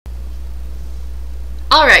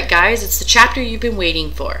Alright guys, it's the chapter you've been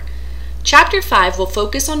waiting for. Chapter 5 will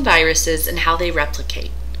focus on viruses and how they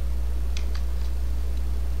replicate.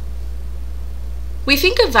 We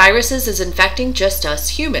think of viruses as infecting just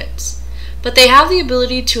us humans, but they have the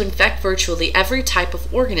ability to infect virtually every type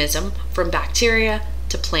of organism, from bacteria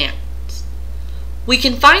to plants. We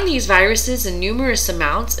can find these viruses in numerous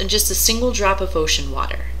amounts in just a single drop of ocean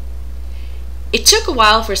water. It took a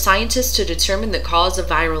while for scientists to determine the cause of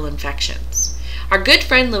viral infections. Our good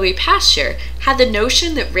friend Louis Pasteur had the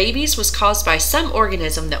notion that rabies was caused by some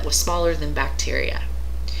organism that was smaller than bacteria.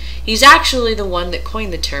 He's actually the one that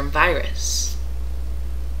coined the term virus.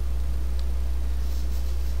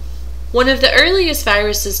 One of the earliest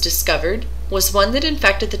viruses discovered was one that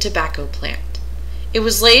infected the tobacco plant. It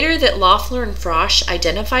was later that Loeffler and Frosch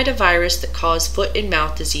identified a virus that caused foot and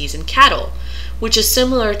mouth disease in cattle, which is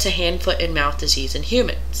similar to hand, foot, and mouth disease in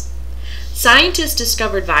humans. Scientists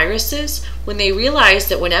discovered viruses when they realized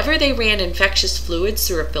that whenever they ran infectious fluids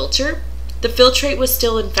through a filter, the filtrate was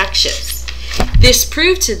still infectious. This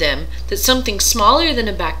proved to them that something smaller than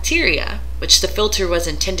a bacteria, which the filter was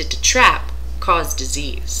intended to trap, caused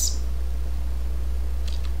disease.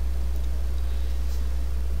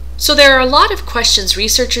 So there are a lot of questions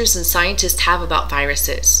researchers and scientists have about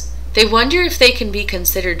viruses. They wonder if they can be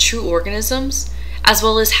considered true organisms, as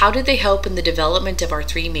well as how do they help in the development of our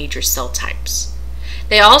three major cell types.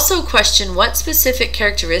 They also question what specific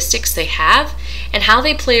characteristics they have and how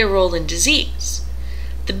they play a role in disease.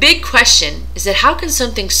 The big question is that how can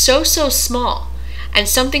something so small and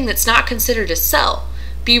something that's not considered a cell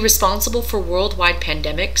be responsible for worldwide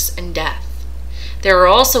pandemics and death? There are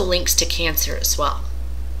also links to cancer as well.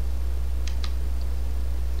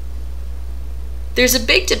 There's a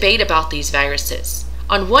big debate about these viruses.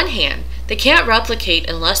 On one hand, they can't replicate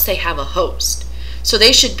unless they have a host, so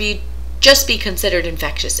they should just be considered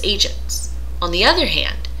infectious agents. On the other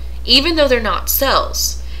hand, even though they're not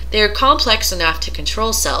cells, they are complex enough to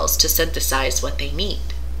control cells to synthesize what they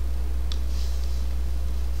need.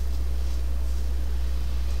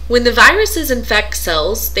 When the viruses infect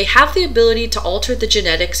cells, they have the ability to alter the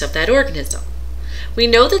genetics of that organism. We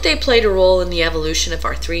know that they played a role in the evolution of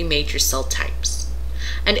our three major cell types.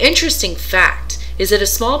 An interesting fact is that a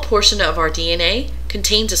small portion of our DNA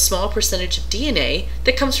contains a small percentage of DNA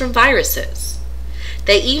that comes from viruses.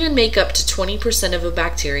 They even make up to 20% of a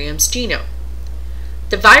bacterium's genome.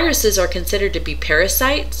 The viruses are considered to be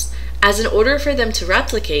parasites, as in order for them to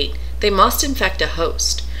replicate, they must infect a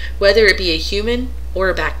host, whether it be a human or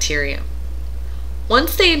a bacterium.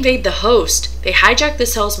 Once they invade the host, they hijack the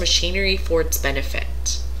cell's machinery for its benefit.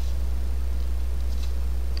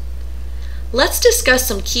 Let's discuss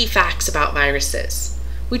some key facts about viruses.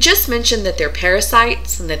 We just mentioned that they're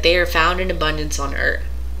parasites and that they are found in abundance on Earth.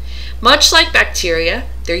 Much like bacteria,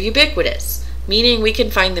 they're ubiquitous, meaning we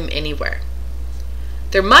can find them anywhere.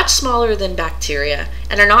 They're much smaller than bacteria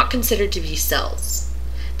and are not considered to be cells.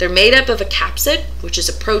 They're made up of a capsid, which is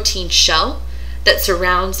a protein shell that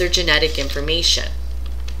surrounds their genetic information.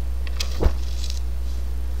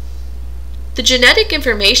 The genetic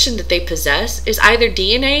information that they possess is either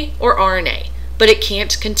DNA or RNA, but it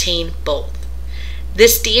can't contain both.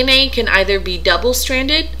 This DNA can either be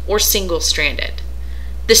double-stranded or single-stranded.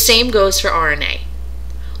 The same goes for RNA.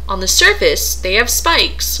 On the surface, they have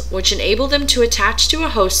spikes, which enable them to attach to a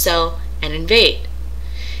host cell and invade.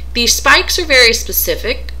 These spikes are very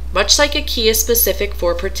specific, much like a key is specific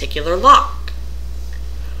for a particular lock.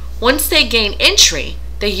 Once they gain entry,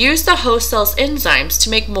 they use the host cell's enzymes to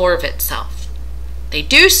make more of itself. They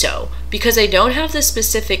do so because they don't have the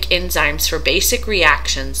specific enzymes for basic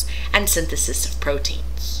reactions and synthesis of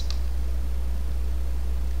proteins.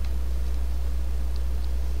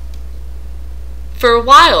 For a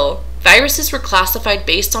while, viruses were classified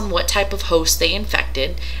based on what type of host they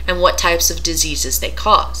infected and what types of diseases they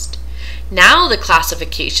caused. Now the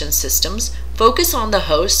classification systems focus on the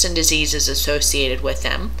host and diseases associated with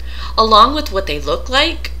them, along with what they look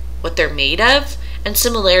like, what they're made of, and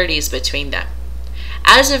similarities between them.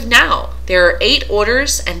 As of now, there are 8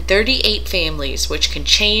 orders and 38 families, which can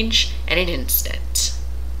change in an instant.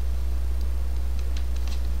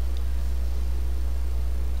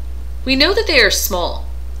 We know that they are small,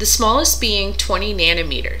 the smallest being 20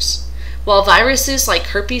 nanometers, while viruses like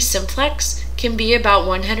herpes simplex can be about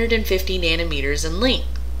 150 nanometers in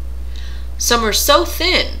length. Some are so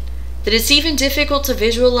thin that it's even difficult to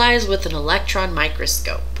visualize with an electron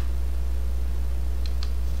microscope.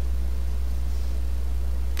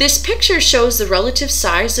 This picture shows the relative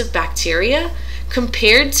size of bacteria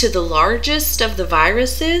compared to the largest of the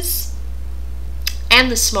viruses and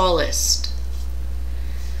the smallest.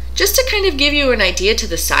 Just to kind of give you an idea to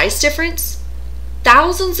the size difference,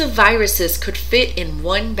 Thousands of viruses could fit in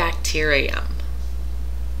one bacterium.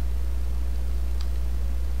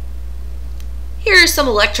 Here are some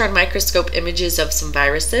electron microscope images of some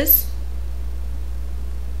viruses.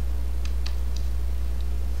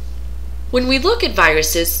 When we look at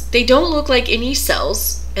viruses, they don't look like any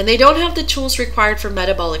cells, and they don't have the tools required for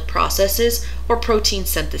metabolic processes or protein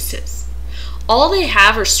synthesis. All they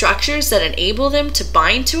have are structures that enable them to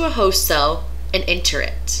bind to a host cell and enter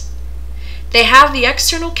it. They have the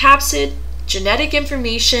external capsid, genetic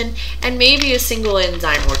information, and maybe a single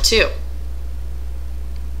enzyme or two.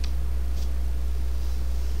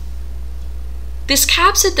 This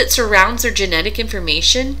capsid that surrounds their genetic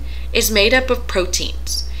information is made up of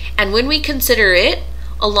proteins, and when we consider it,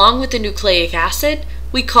 along with the nucleic acid,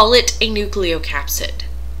 we call it a nucleocapsid.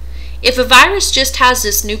 If a virus just has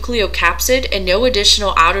this nucleocapsid and no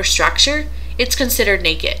additional outer structure, it's considered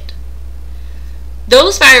naked.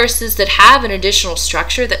 Those viruses that have an additional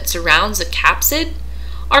structure that surrounds a capsid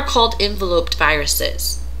are called enveloped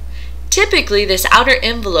viruses. Typically, this outer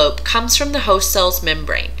envelope comes from the host cell's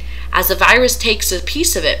membrane, as the virus takes a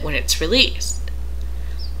piece of it when it's released.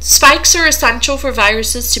 Spikes are essential for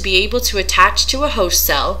viruses to be able to attach to a host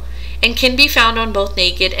cell and can be found on both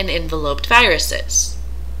naked and enveloped viruses.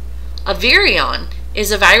 A virion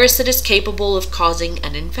is a virus that is capable of causing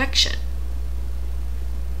an infection.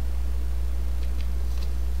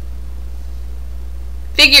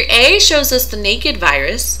 Figure A shows us the naked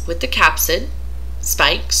virus with the capsid,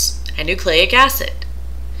 spikes, and nucleic acid.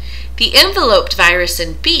 The enveloped virus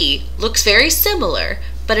in B looks very similar,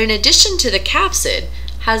 but in addition to the capsid,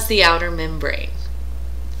 has the outer membrane.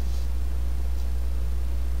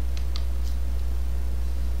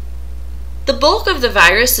 The bulk of the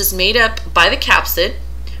virus is made up by the capsid,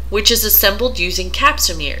 which is assembled using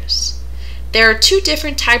capsomeres. There are two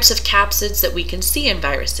different types of capsids that we can see in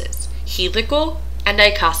viruses, helical and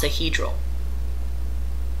icosahedral.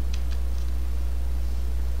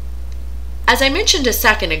 As I mentioned a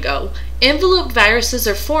second ago, enveloped viruses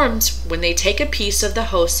are formed when they take a piece of the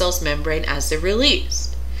host cell's membrane as they're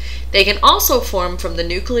released. They can also form from the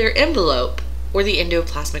nuclear envelope or the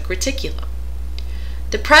endoplasmic reticulum.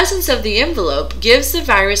 The presence of the envelope gives the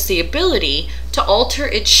virus the ability to alter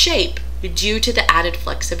its shape due to the added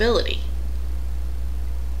flexibility.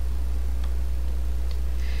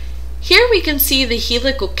 Here we can see the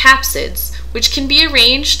helical capsids, which can be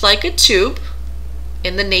arranged like a tube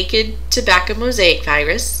in the naked tobacco mosaic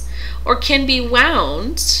virus, or can be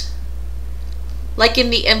wound like in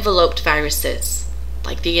the enveloped viruses,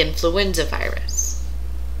 like the influenza virus.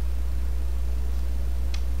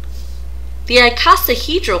 The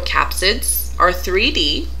icosahedral capsids are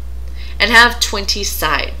 3D and have 20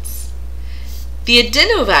 sides. The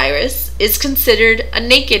adenovirus is considered a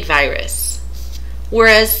naked virus,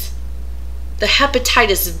 whereas the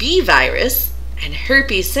hepatitis B virus and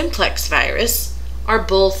herpes simplex virus are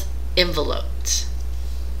both enveloped.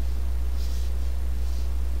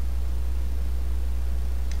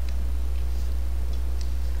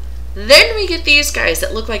 Then we get these guys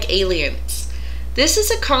that look like aliens. This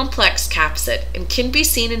is a complex capsid and can be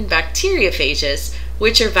seen in bacteriophages,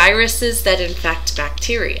 which are viruses that infect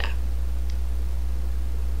bacteria.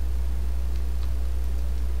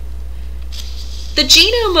 The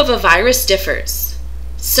genome of a virus differs.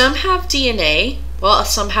 Some have DNA, while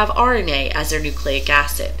some have RNA as their nucleic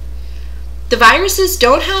acid. The viruses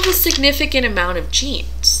don't have a significant amount of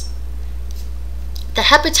genes. The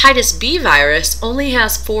hepatitis B virus only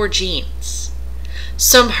has 4 genes.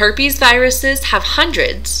 Some herpes viruses have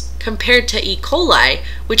hundreds compared to E. coli,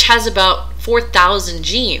 which has about 4,000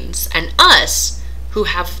 genes, and us, who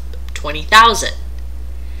have 20,000.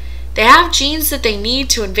 They have genes that they need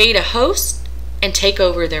to invade a host and take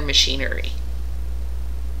over their machinery.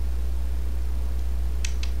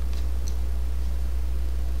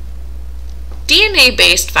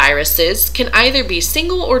 DNA-based viruses can either be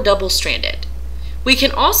single or double-stranded. We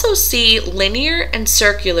can also see linear and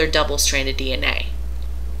circular double-stranded DNA.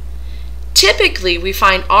 Typically, we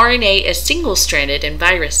find RNA as single-stranded in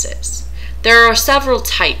viruses. There are several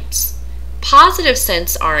types. Positive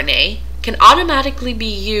sense RNA can automatically be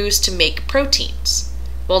used to make proteins,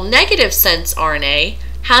 while negative sense RNA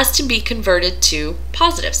has to be converted to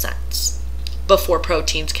positive sense before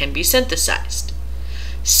proteins can be synthesized.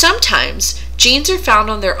 Sometimes, genes are found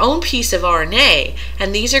on their own piece of RNA,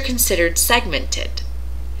 and these are considered segmented.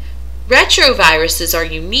 Retroviruses are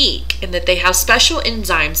unique in that they have special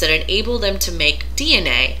enzymes that enable them to make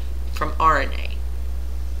DNA from RNA.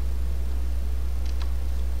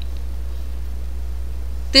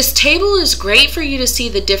 This table is great for you to see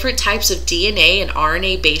the different types of DNA and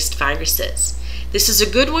RNA-based viruses. This is a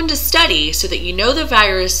good one to study so that you know the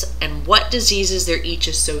virus and what diseases they're each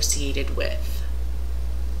associated with.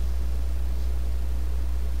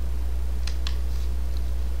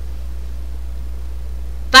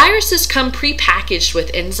 Viruses come pre-packaged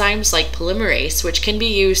with enzymes like polymerase, which can be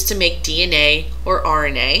used to make DNA or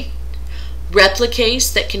RNA,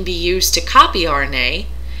 replicase that can be used to copy RNA,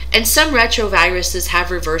 and some retroviruses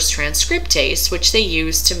have reverse transcriptase, which they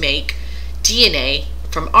use to make DNA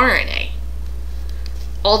from RNA.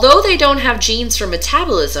 Although they don't have genes for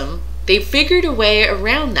metabolism, they figured a way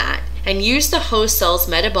around that and use the host cell's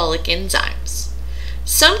metabolic enzymes.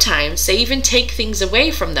 Sometimes they even take things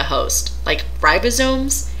away from the host, like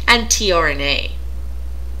ribosomes and tRNA.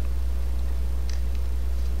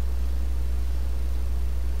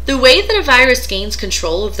 The way that a virus gains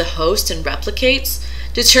control of the host and replicates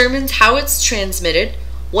determines how it's transmitted,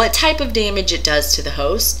 what type of damage it does to the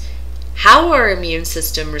host, how our immune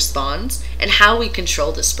system responds, and how we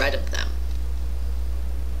control the spread of them.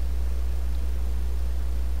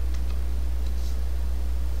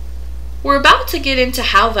 We're about to get into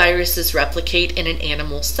how viruses replicate in an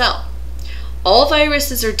animal cell. All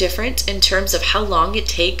viruses are different in terms of how long it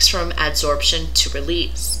takes from adsorption to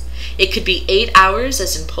release. It could be 8 hours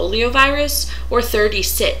as in poliovirus or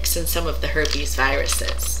 36 in some of the herpes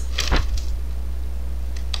viruses.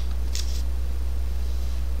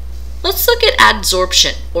 Let's look at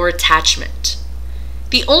adsorption or attachment.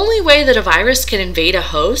 The only way that a virus can invade a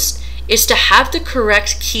host is to have the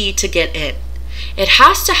correct key to get in. It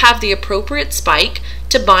has to have the appropriate spike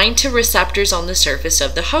to bind to receptors on the surface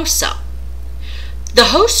of the host cell. The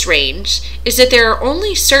host range is that there are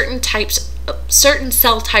only certain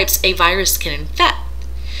cell types a virus can infect.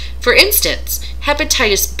 For instance,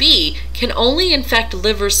 hepatitis B can only infect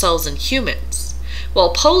liver cells in humans,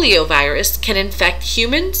 while poliovirus can infect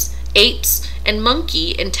humans, apes, and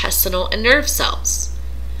monkey intestinal and nerve cells.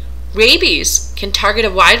 Rabies can target a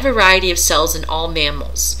wide variety of cells in all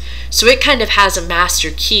mammals, so it kind of has a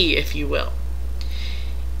master key, if you will.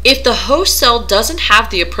 If the host cell doesn't have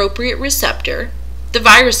the appropriate receptor, the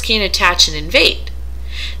virus can't attach and invade.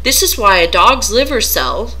 This is why a dog's liver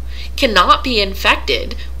cell cannot be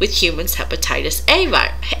infected with humans' hepatitis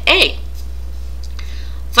A.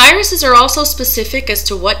 Viruses are also specific as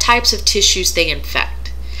to what types of tissues they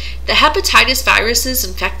infect. The hepatitis viruses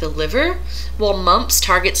infect the liver, while mumps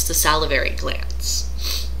targets the salivary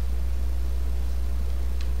glands.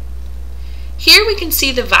 Here we can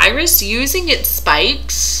see the virus using its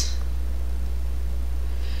spikes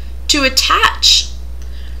to attach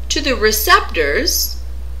to the receptors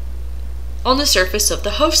on the surface of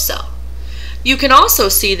the host cell. You can also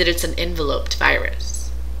see that it's an enveloped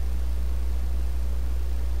virus.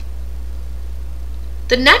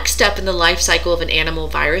 The next step in the life cycle of an animal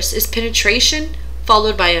virus is penetration,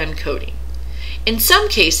 followed by uncoating. In some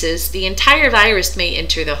cases, the entire virus may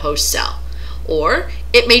enter the host cell, or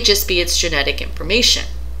it may just be its genetic information.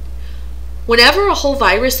 Whenever a whole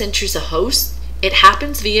virus enters a host, it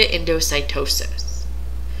happens via endocytosis.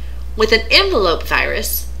 With an envelope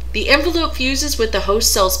virus, the envelope fuses with the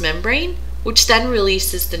host cell's membrane, which then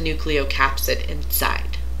releases the nucleocapsid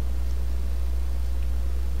inside.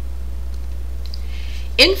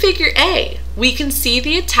 In Figure A, we can see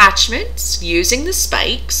the attachments using the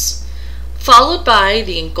spikes, followed by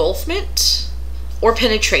the engulfment or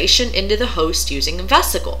penetration into the host using a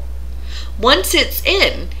vesicle. Once it's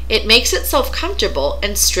in, it makes itself comfortable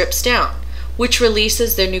and strips down, which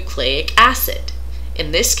releases the nucleic acid,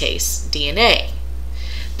 in this case, DNA.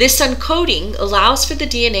 This uncoating allows for the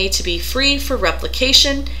DNA to be free for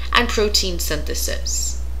replication and protein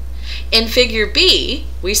synthesis. In Figure B,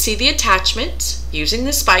 we see the attachment using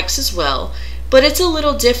the spikes as well, but it's a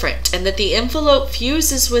little different in that the envelope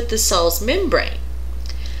fuses with the cell's membrane.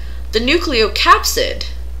 The nucleocapsid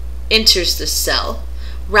enters the cell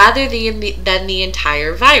rather than the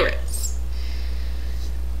entire virus.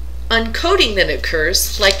 Uncoating then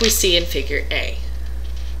occurs like we see in Figure A.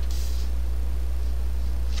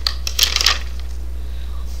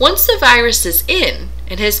 Once the virus is in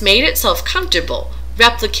and has made itself comfortable,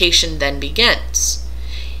 replication then begins.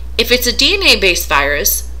 If it's a DNA-based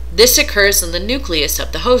virus, this occurs in the nucleus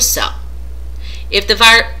of the host cell. If the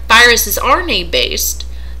virus is RNA-based,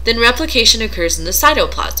 then replication occurs in the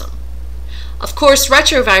cytoplasm. Of course,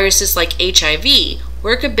 retroviruses like HIV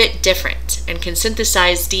work a bit different and can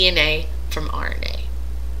synthesize DNA from RNA.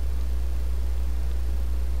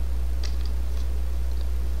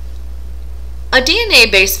 A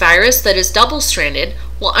DNA-based virus that is double-stranded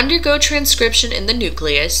will undergo transcription in the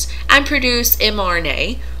nucleus and produce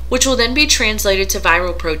mRNA, which will then be translated to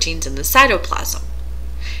viral proteins in the cytoplasm.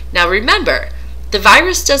 Now remember, The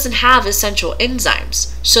virus doesn't have essential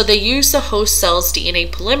enzymes, so they use the host cell's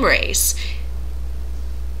DNA polymerase.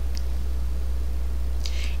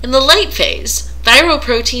 In the late phase, viral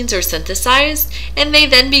proteins are synthesized, and they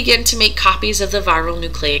then begin to make copies of the viral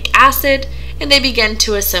nucleic acid, and they begin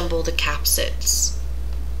to assemble the capsids.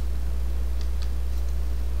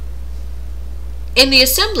 In the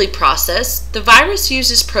assembly process, the virus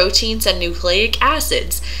uses proteins and nucleic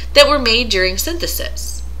acids that were made during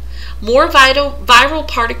synthesis. More viral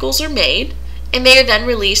particles are made, and they are then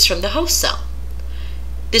released from the host cell.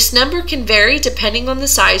 This number can vary depending on the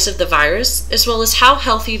size of the virus, as well as how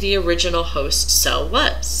healthy the original host cell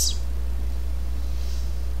was.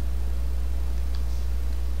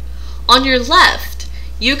 On your left,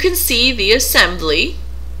 you can see the assembly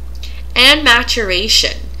and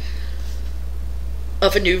maturation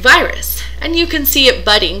of a new virus, and you can see it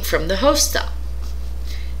budding from the host cell.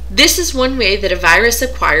 This is one way that a virus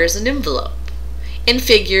acquires an envelope. In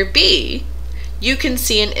figure B, you can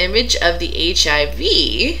see an image of the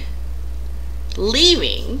HIV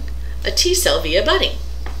leaving a T cell via budding.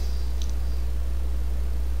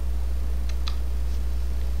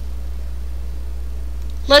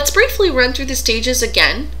 Let's briefly run through the stages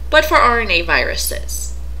again, but for RNA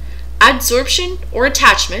viruses. Adsorption or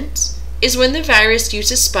attachment is when the virus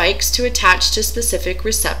uses spikes to attach to specific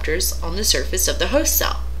receptors on the surface of the host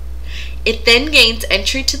cell. It then gains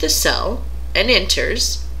entry to the cell and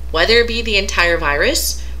enters, whether it be the entire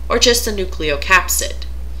virus or just the nucleocapsid.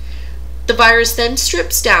 The virus then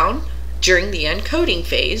strips down during the encoding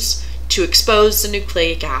phase to expose the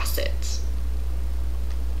nucleic acids.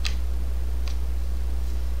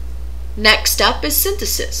 Next up is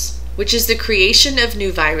synthesis, which is the creation of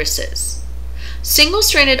new viruses.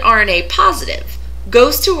 Single-stranded RNA positive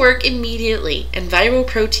goes to work immediately, and viral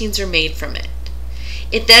proteins are made from it.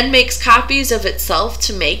 It then makes copies of itself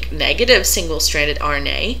to make negative single-stranded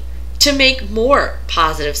RNA, to make more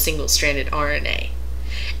positive single-stranded RNA.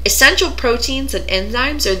 Essential proteins and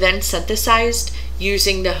enzymes are then synthesized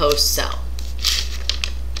using the host cell.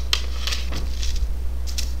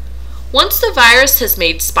 Once the virus has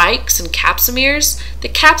made spikes and capsomeres, the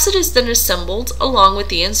capsid is then assembled along with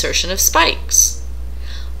the insertion of spikes.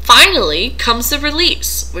 Finally comes the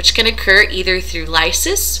release, which can occur either through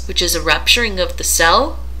lysis, which is a rupturing of the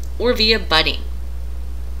cell, or via budding.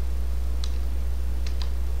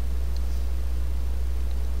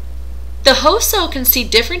 The host cell can see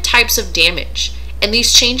different types of damage, and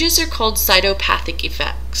these changes are called cytopathic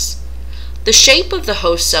effects. The shape of the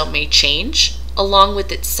host cell may change, along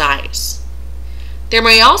with its size. There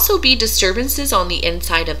may also be disturbances on the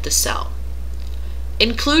inside of the cell.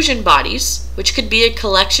 Inclusion bodies, which could be a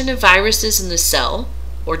collection of viruses in the cell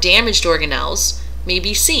or damaged organelles, may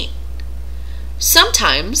be seen.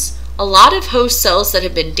 Sometimes, a lot of host cells that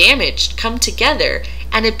have been damaged come together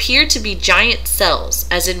and appear to be giant cells,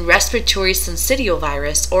 as in respiratory syncytial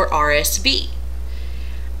virus or RSV.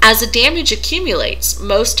 As the damage accumulates,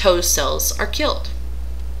 most host cells are killed.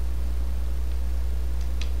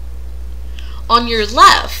 On your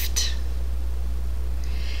left,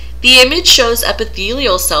 the image shows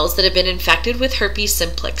epithelial cells that have been infected with herpes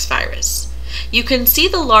simplex virus. You can see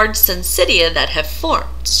the large syncytia that have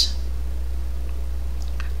formed.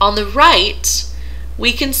 On the right,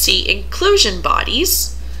 we can see inclusion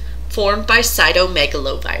bodies formed by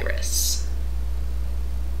cytomegalovirus.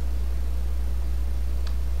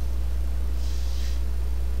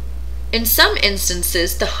 In some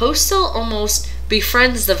instances, the host cell almost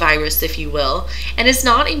befriends the virus, if you will, and is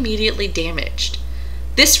not immediately damaged.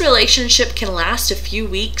 This relationship can last a few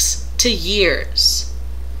weeks to years.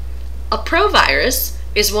 A provirus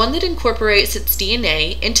is one that incorporates its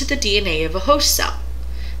DNA into the DNA of a host cell.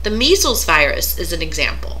 The measles virus is an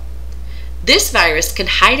example. This virus can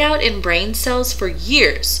hide out in brain cells for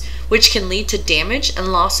years, which can lead to damage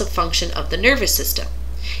and loss of function of the nervous system.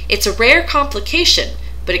 It's a rare complication,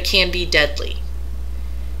 but it can be deadly.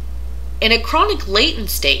 In a chronic latent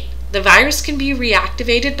state, the virus can be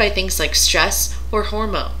reactivated by things like stress or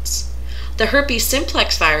hormones. The herpes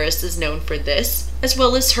simplex virus is known for this, as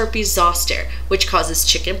well as herpes zoster, which causes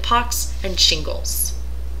chickenpox and shingles.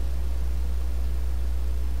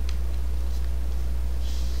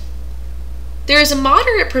 There is a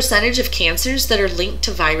moderate percentage of cancers that are linked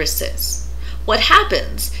to viruses. What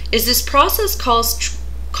happens is this process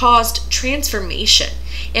caused transformation,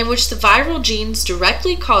 in which the viral genes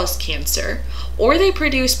directly cause cancer, or they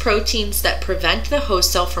produce proteins that prevent the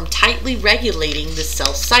host cell from tightly regulating the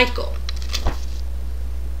cell cycle.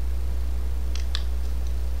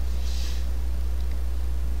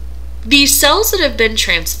 These cells that have been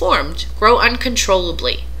transformed grow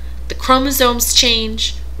uncontrollably. The chromosomes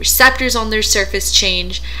change, receptors on their surface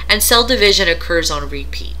change, and cell division occurs on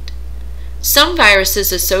repeat. Some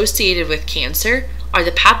viruses associated with cancer are the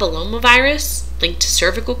papillomavirus, linked to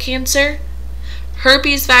cervical cancer,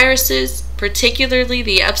 herpes viruses, particularly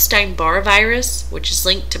the Epstein-Barr virus, which is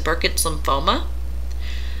linked to Burkitt's lymphoma.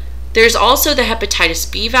 There's also the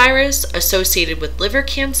hepatitis B virus associated with liver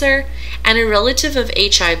cancer, and a relative of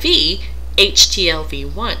HIV,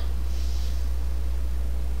 HTLV1.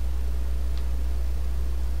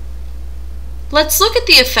 Let's look at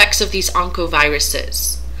the effects of these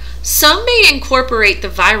oncoviruses. Some may incorporate the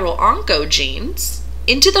viral oncogenes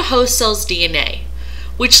into the host cell's DNA,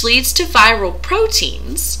 which leads to viral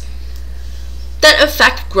proteins that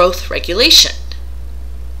affect growth regulation.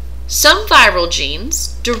 Some viral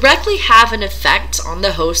genes directly have an effect on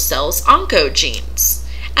the host cell's oncogenes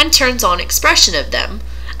and turns on expression of them,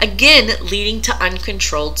 again leading to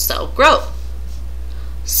uncontrolled cell growth.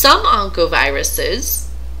 Some oncoviruses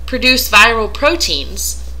produce viral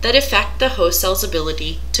proteins that affect the host cell's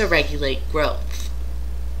ability to regulate growth.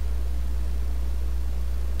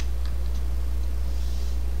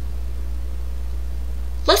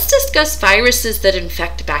 Let's discuss viruses that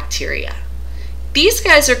infect bacteria. These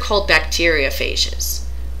guys are called bacteriophages.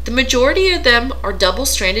 The majority of them are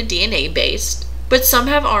double-stranded DNA based, but some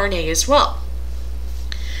have RNA as well.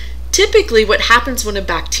 Typically, what happens when a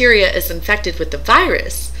bacteria is infected with a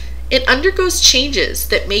virus, it undergoes changes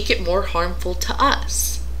that make it more harmful to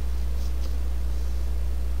us.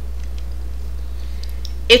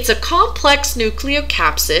 It's a complex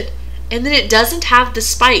nucleocapsid, and then it doesn't have the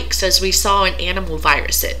spikes as we saw in animal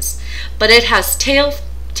viruses, but it has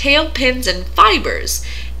tailpins and fibers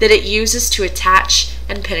that it uses to attach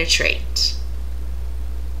and penetrate.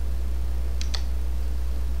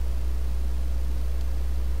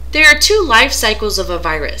 There are two life cycles of a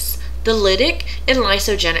virus, the lytic and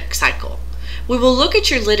lysogenic cycle. We will look at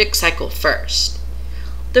your lytic cycle first.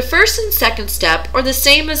 The first and second step are the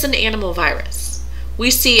same as an animal virus.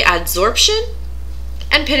 We see adsorption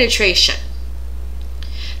and penetration.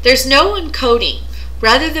 There's no encoding,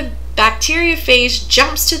 rather the bacteriophage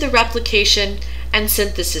jumps to the replication and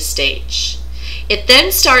synthesis stage. It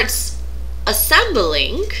then starts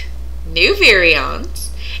assembling new virions,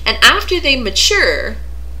 and after they mature,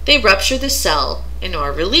 they rupture the cell and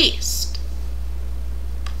are released.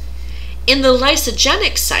 In the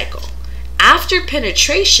lysogenic cycle, after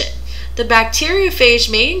penetration, the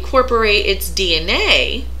bacteriophage may incorporate its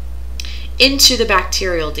DNA into the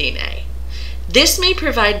bacterial DNA. This may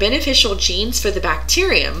provide beneficial genes for the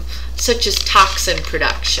bacterium, such as toxin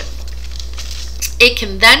production. It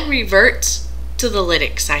can then revert to the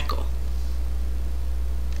lytic cycle.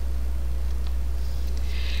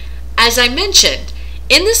 As I mentioned,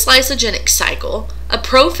 in this lysogenic cycle, a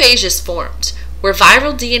prophage is formed, where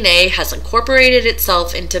viral DNA has incorporated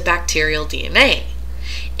itself into bacterial DNA.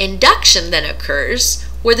 Induction then occurs,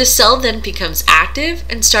 where the cell then becomes active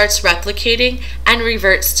and starts replicating and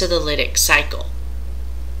reverts to the lytic cycle.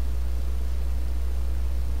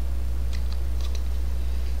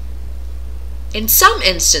 In some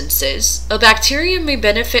instances, a bacterium may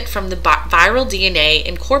benefit from the viral DNA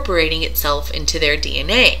incorporating itself into their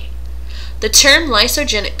DNA. The term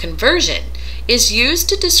lysogenic conversion is used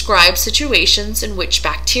to describe situations in which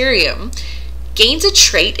bacterium gains a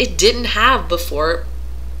trait it didn't have before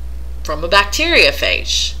from a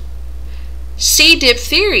bacteriophage. C.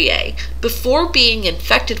 diphtheriae, before being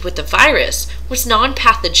infected with the virus, was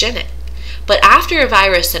non-pathogenic, but after a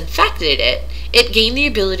virus infected it, it gained the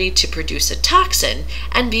ability to produce a toxin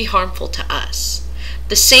and be harmful to us.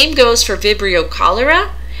 The same goes for Vibrio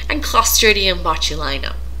cholera and Clostridium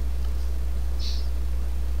botulinum.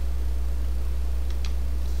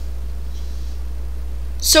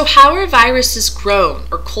 So how are viruses grown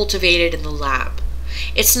or cultivated in the lab?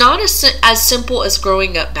 It's not as simple as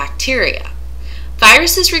growing up bacteria.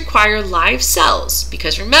 Viruses require live cells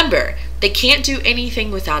because remember, they can't do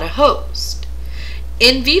anything without a host.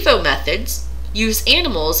 In vivo methods use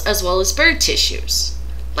animals as well as bird tissues,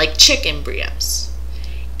 like chick embryos.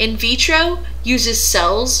 In vitro uses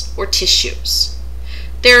cells or tissues.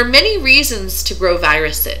 There are many reasons to grow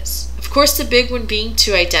viruses. Of course, the big one being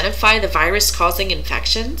to identify the virus-causing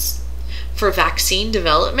infections, for vaccine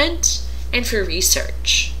development, and for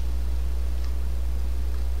research.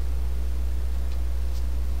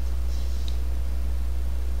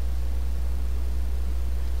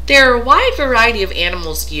 There are a wide variety of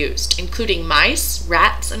animals used, including mice,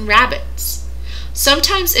 rats, and rabbits.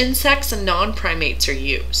 Sometimes insects and non-primates are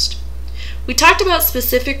used. We talked about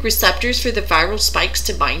specific receptors for the viral spikes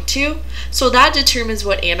to bind to, so that determines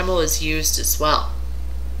what animal is used as well.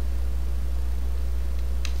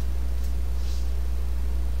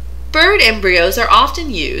 Bird embryos are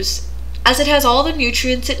often used as it has all the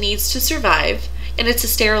nutrients it needs to survive and it's a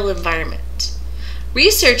sterile environment.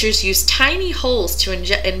 Researchers use tiny holes to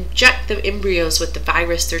inject the embryos with the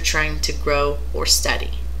virus they're trying to grow or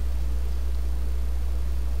study.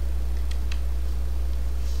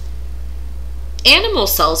 Animal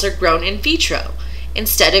cells are grown in vitro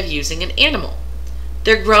instead of using an animal.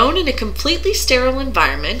 They're grown in a completely sterile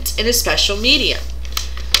environment in a special medium.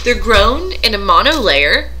 They're grown in a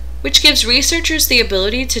monolayer, which gives researchers the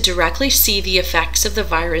ability to directly see the effects of the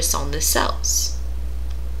virus on the cells.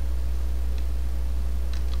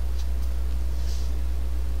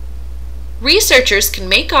 Researchers can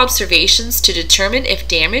make observations to determine if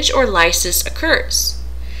damage or lysis occurs.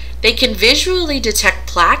 They can visually detect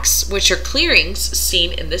plaques, which are clearings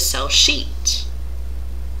seen in the cell sheet.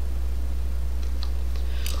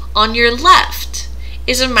 On your left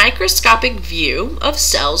is a microscopic view of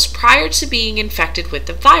cells prior to being infected with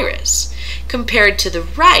the virus, compared to the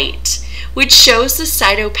right, which shows the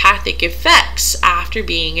cytopathic effects after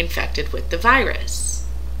being infected with the virus.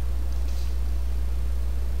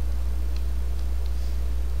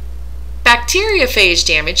 Bacteriophage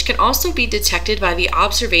damage can also be detected by the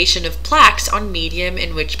observation of plaques on medium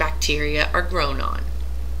in which bacteria are grown on.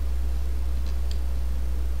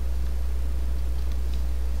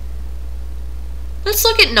 Let's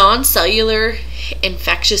look at non-cellular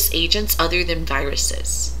infectious agents other than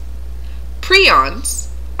viruses. Prions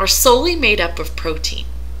are solely made up of protein.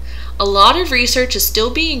 A lot of research is still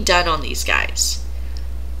being done on these guys.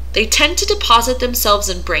 They tend to deposit themselves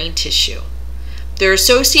in brain tissue. They're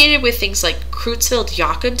associated with things like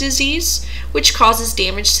Creutzfeldt-Jakob disease, which causes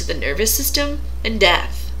damage to the nervous system and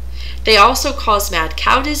death. They also cause mad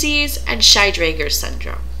cow disease and Shy-Drager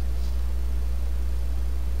syndrome.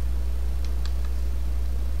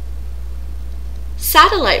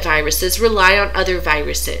 Satellite viruses rely on other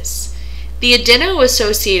viruses. The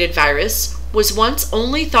adeno-associated virus was once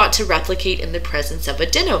only thought to replicate in the presence of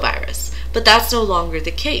adenovirus, but that's no longer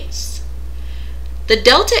the case. The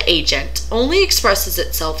delta agent only expresses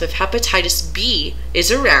itself if hepatitis B is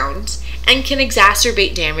around and can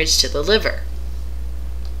exacerbate damage to the liver.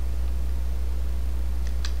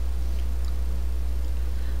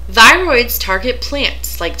 Viroids target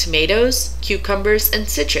plants like tomatoes, cucumbers, and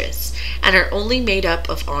citrus, and are only made up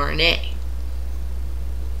of RNA.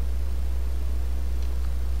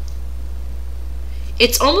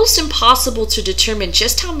 It's almost impossible to determine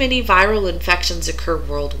just how many viral infections occur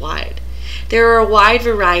worldwide. There are a wide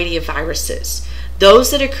variety of viruses,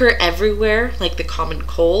 those that occur everywhere, like the common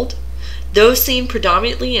cold, those seen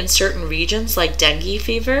predominantly in certain regions, like dengue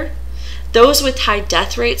fever, those with high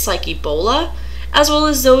death rates, like Ebola, as well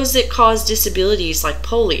as those that cause disabilities like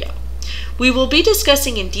polio. We will be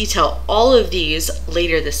discussing in detail all of these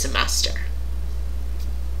later this semester.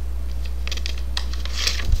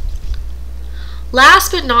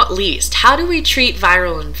 Last but not least, how do we treat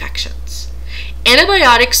viral infections?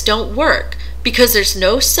 Antibiotics don't work because there's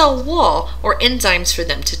no cell wall or enzymes for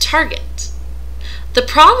them to target. The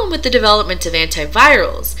problem with the development of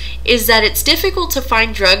antivirals is that it's difficult to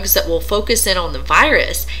find drugs that will focus in on the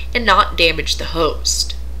virus and not damage the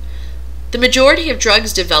host. The majority of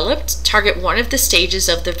drugs developed target one of the stages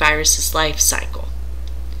of the virus's life cycle.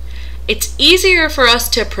 It's easier for us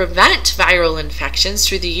to prevent viral infections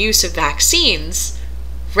through the use of vaccines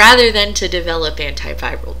rather than to develop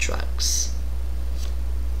antiviral drugs.